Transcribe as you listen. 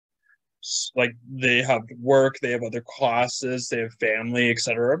Like they have work, they have other classes, they have family,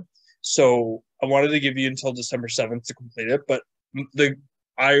 etc. So I wanted to give you until December 7th to complete it, but the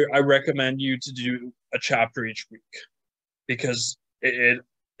I recommend you to do a chapter each week because it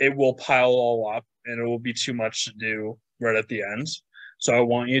will pile all up and it will be too much to do right at the end. So I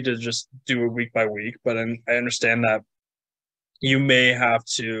want you to just do it week by week, but I understand that you may have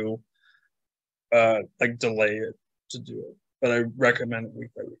to like delay it to do it, but I recommend it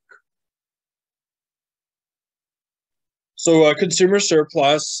week by week. So consumer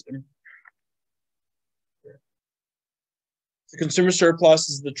surplus. The consumer surplus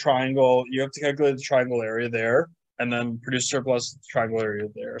is the triangle. You have to calculate the triangle area there, and then produce surplus is the triangle area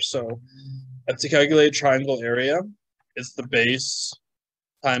there. So to calculate triangle area, it's the base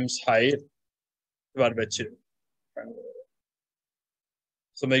times height divided by 2.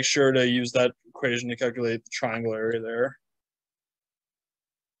 So make sure to use that equation to calculate the triangle area there.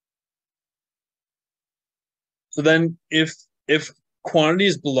 So then if quantity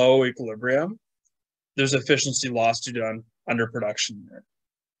is below equilibrium, there's efficiency loss due to underproduction there.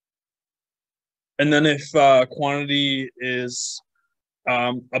 And then if quantity is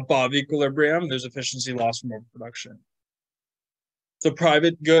above equilibrium, there's efficiency loss from overproduction. So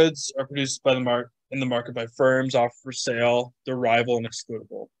private goods are produced by in the market by firms, offered for sale, they're rival and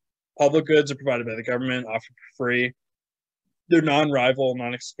excludable. Public goods are provided by the government, offered for free. They're non-rival,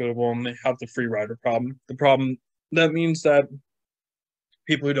 non-excludable, and they have the free rider problem. That means that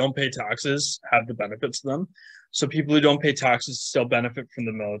people who don't pay taxes have the benefits of them. So people who don't pay taxes still benefit from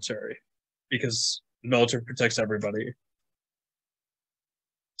the military because the military protects everybody.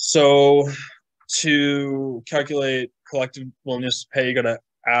 So to calculate collective willingness to pay, you got to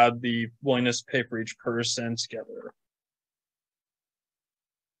add the willingness to pay for each person together.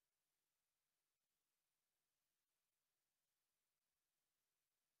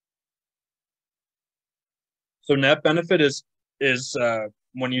 So net benefit is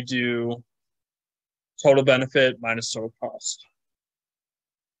when you do total benefit minus total cost.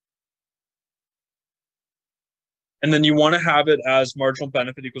 And then you want to have it as marginal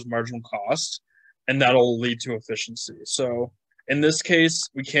benefit equals marginal cost, and that'll lead to efficiency. So in this case,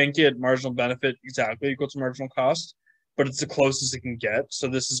 we can't get marginal benefit exactly equal to marginal cost, but it's the closest it can get. So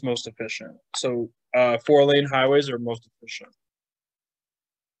this is most efficient. So 4-lane highways are most efficient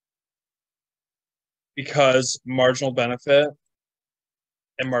because marginal benefit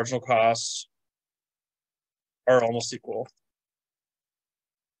and marginal costs are almost equal.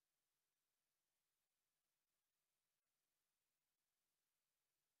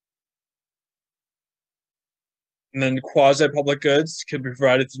 And then quasi-public goods can be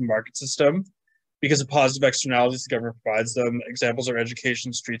provided through the market system because of positive externalities the government provides them. Examples are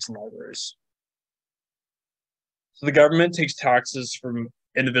education, streets, and libraries. So the government takes taxes from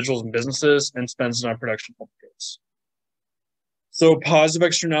individuals and businesses and spends it on production of public goods. So positive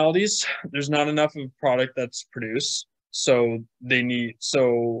externalities, there's not enough of a product that's produced. So it's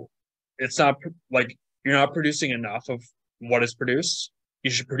not like you're not producing enough of what is produced. You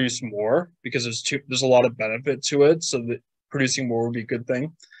should produce more because there's a lot of benefit to it. So that producing more would be a good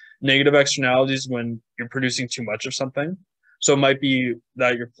thing. Negative externalities when you're producing too much of something. So it might be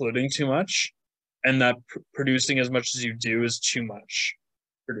that you're polluting too much and that producing as much as you do is too much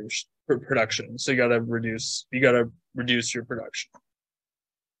production. So you got to reduce your production.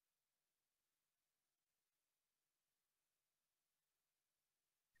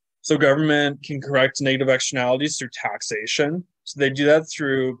 So government can correct negative externalities through taxation. So they do that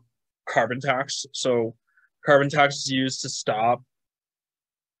through carbon tax. So carbon tax is used to stop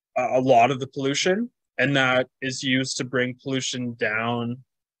a lot of the pollution, and that is used to bring pollution down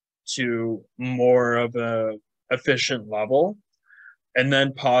to more of a efficient level. And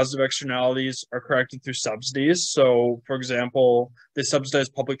then positive externalities are corrected through subsidies. So, for example, they subsidize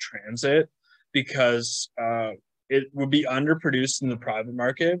public transit because it would be underproduced in the private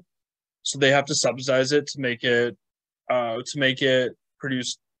market. So they have to subsidize it to make it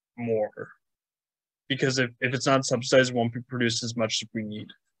produce more. Because if it's not subsidized, it won't be produced as much as we need.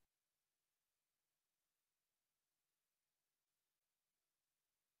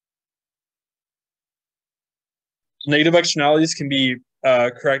 Negative externalities can be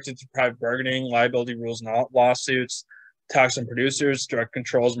corrected through private bargaining, liability rules, and lawsuits, tax on producers, direct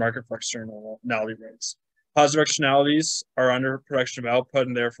controls, market for externality rates. Positive externalities are under production of output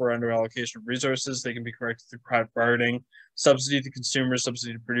and therefore under allocation of resources. They can be corrected through private bargaining, subsidy to consumers,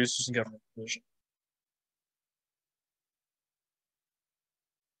 subsidy to producers, and government provision.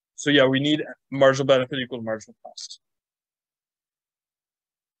 So yeah, we need marginal benefit equal to marginal cost.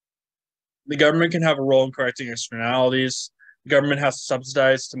 The government can have a role in correcting externalities. The government has to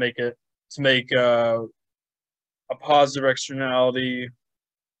subsidize to make it to make a positive externality,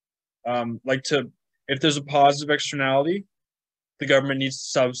 if there's a positive externality, the government needs to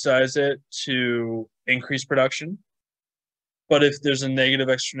subsidize it to increase production. But if there's a negative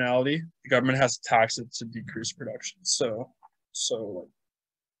externality, the government has to tax it to decrease production. So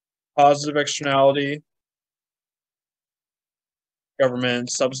positive externality, government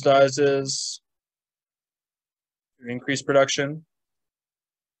subsidizes to increase production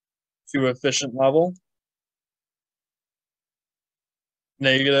to an efficient level.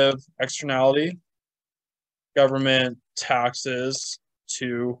 Negative externality, government taxes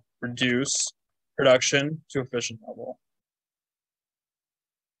to reduce production to efficient level.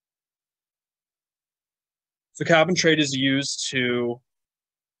 So cap and trade is used to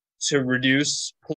reduce